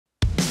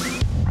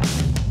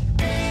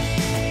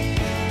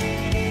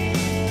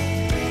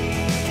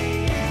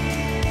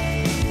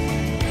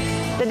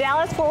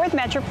Dallas-Fort Worth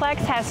Metroplex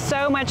has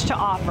so much to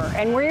offer,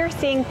 and we're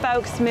seeing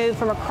folks move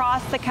from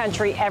across the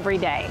country every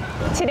day.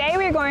 Today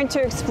we're going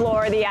to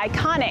explore the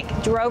iconic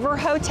Drover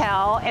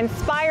Hotel,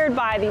 inspired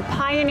by the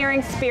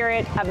pioneering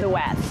spirit of the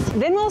West.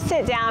 Then we'll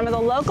sit down with a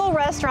local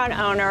restaurant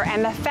owner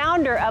and the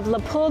founder of La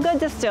Pulga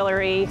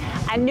Distillery,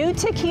 a new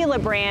tequila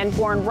brand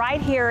born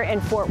right here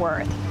in Fort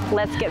Worth.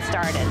 Let's get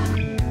started.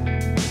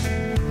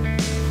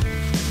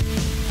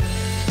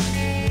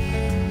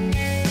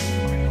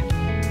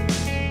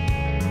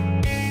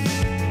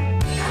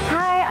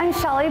 I'm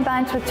Shelly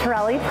Bunch with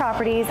Torelli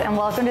Properties, and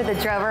welcome to the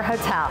Drover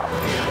Hotel.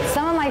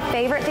 Some of my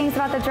favorite things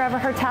about the Drover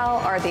Hotel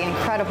are the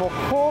incredible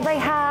pool they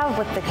have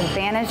with the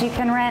cabanas you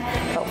can rent,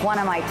 but one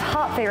of my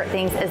top favorite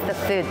things is the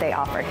food they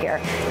offer here.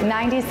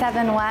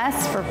 97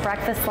 West for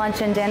breakfast,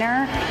 lunch, and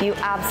dinner. You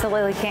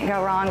absolutely can't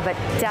go wrong, but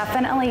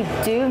definitely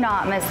do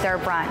not miss their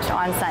brunch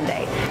on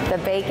Sunday. The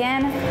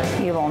bacon,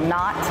 you will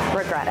not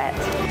regret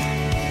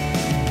it.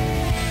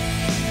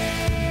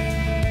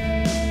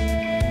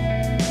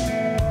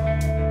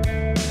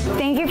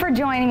 Thank you for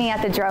joining me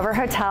at the Drover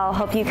Hotel.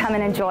 Hope you come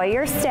and enjoy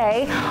your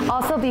stay.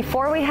 Also,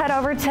 before we head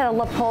over to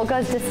La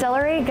Pulga's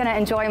Distillery, gonna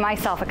enjoy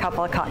myself a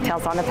couple of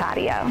cocktails on the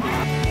patio.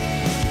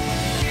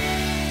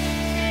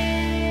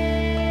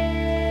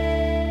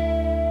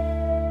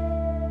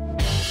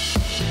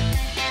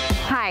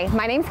 Hi,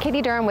 my name's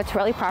Katie Durham with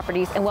Torelli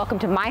Properties, and welcome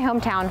to my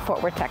hometown,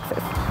 Fort Worth,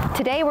 Texas.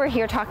 Today we're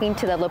here talking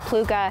to the La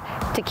Pulga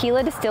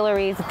Tequila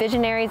Distillery's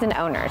visionaries and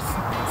owners.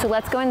 So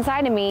let's go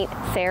inside and meet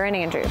Sarah and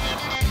Andrew.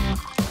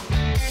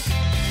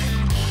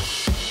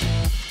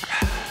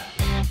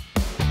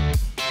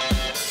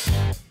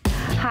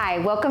 Hi,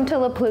 welcome to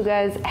La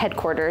Pulga's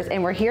headquarters,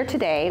 and we're here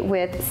today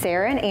with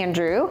Sarah and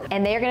Andrew,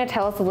 and they are going to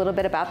tell us a little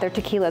bit about their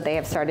tequila they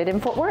have started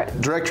in Fort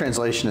Worth. Direct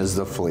translation is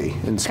the flea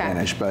in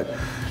Spanish, but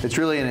it's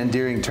really an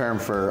endearing term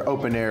for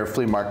open air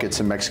flea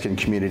markets in Mexican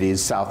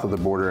communities south of the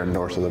border and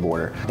north of the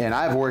border. And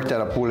I've worked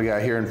at a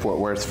Pulga here in Fort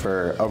Worth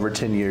for over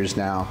 10 years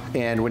now,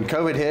 and when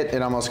COVID hit,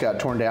 it almost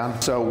got torn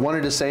down, so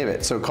wanted to save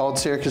it. So called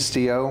Sarah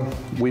Castillo,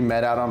 we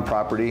met out on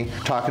property,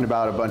 talking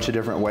about a bunch of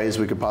different ways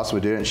we could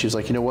possibly do it, and she was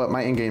like, you know what,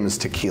 my end game is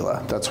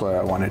tequila. That's what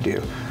I want to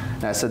do.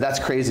 And I said, that's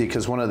crazy,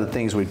 because one of the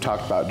things we've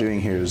talked about doing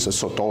here is a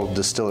Sotol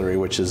distillery,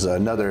 which is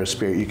another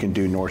spirit you can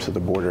do north of the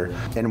border.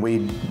 And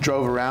we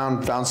drove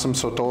around, found some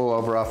Sotol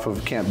over off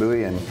of Camp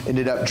Bowie, and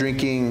ended up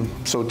drinking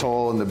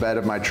Sotol in the bed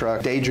of my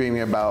truck,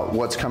 daydreaming about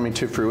what's coming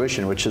to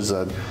fruition, which is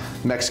a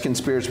Mexican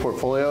spirits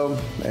portfolio,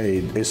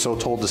 a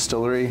Sotol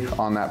distillery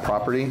on that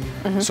property.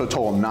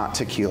 Sotol, not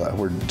tequila,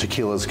 where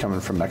tequila is coming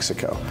from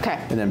Mexico.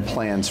 Okay. And then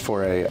plans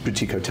for a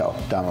boutique hotel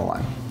down the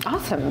line.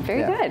 Awesome,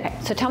 very good.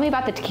 So tell me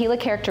about the tequila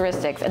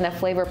characteristics and the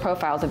flavor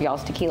profiles of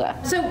y'all's tequila.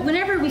 So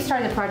whenever we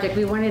started the project,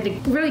 we wanted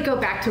to really go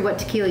back to what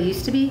tequila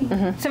used to be.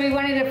 So we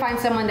wanted to find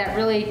someone that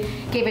really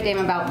gave a damn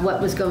about what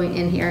was going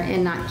in here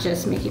and not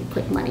just making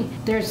quick money.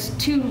 There's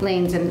two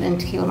lanes in the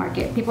tequila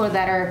market. People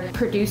that are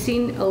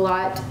producing a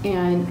lot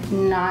and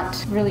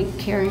not really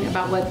caring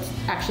about what's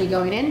actually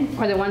going in,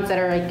 or the ones that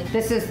are like,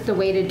 this is the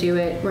way to do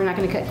it. We're not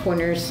gonna cut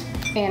corners.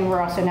 And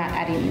we're also not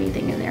adding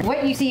anything in there.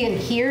 What you see in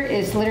here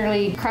is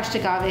literally crushed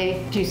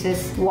agave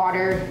juices,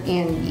 water,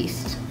 and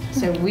yeast.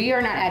 So we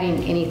are not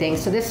adding anything.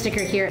 So this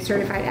sticker here,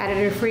 certified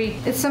additive free,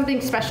 it's something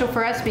special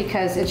for us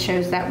because it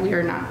shows that we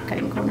are not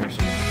cutting corners.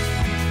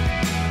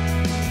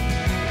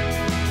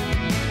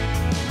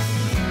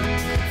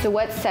 So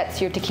what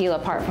sets your tequila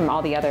apart from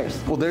all the others?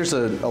 Well, there's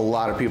a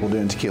lot of people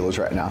doing tequilas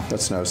right now.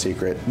 That's no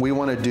secret. We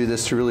want to do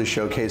this to really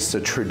showcase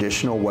the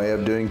traditional way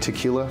of doing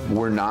tequila.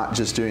 We're not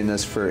just doing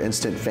this for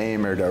instant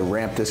fame or to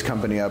ramp this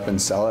company up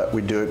and sell it.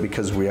 We do it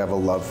because we have a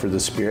love for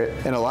the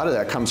spirit. And a lot of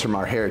that comes from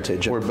our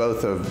heritage. We're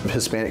both of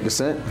Hispanic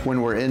descent.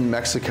 When we're in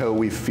Mexico,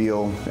 we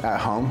feel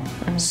at home.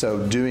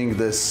 So doing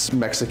this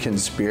Mexican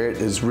spirit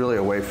is really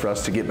a way for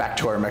us to get back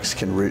to our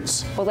Mexican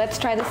roots. Well, let's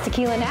try this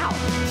tequila now.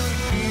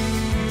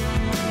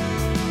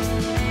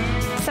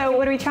 So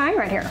what are we trying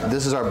right here?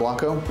 This is our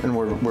Blanco, and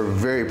we're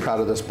very proud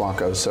of this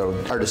Blanco. So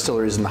our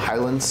distillery is in the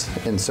Highlands,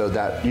 and so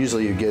that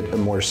usually you get a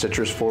more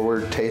citrus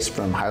forward taste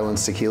from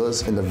Highlands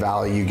tequilas. In the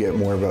Valley, you get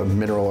more of a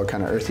mineral or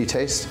kind of earthy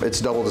taste.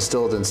 It's double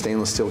distilled in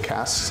stainless steel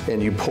casks,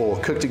 and you pull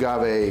cooked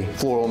agave,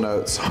 floral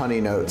notes,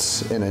 honey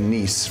notes, and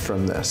anise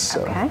from this.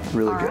 So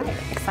really good.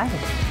 Right. Excited.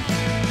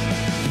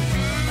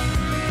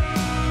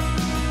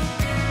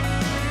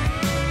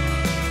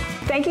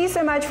 Thank you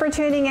so much for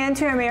tuning in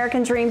to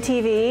American Dream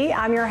TV.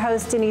 I'm your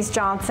host, Denise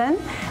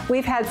Johnson.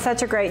 We've had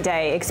such a great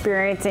day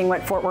experiencing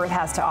what Fort Worth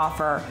has to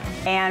offer,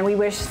 and we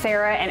wish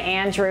Sarah and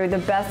Andrew the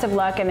best of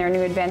luck in their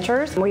new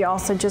adventures. We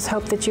also just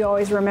hope that you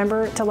always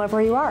remember to love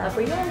where you are. Love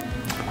where you are.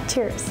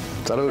 Cheers.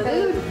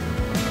 Salud.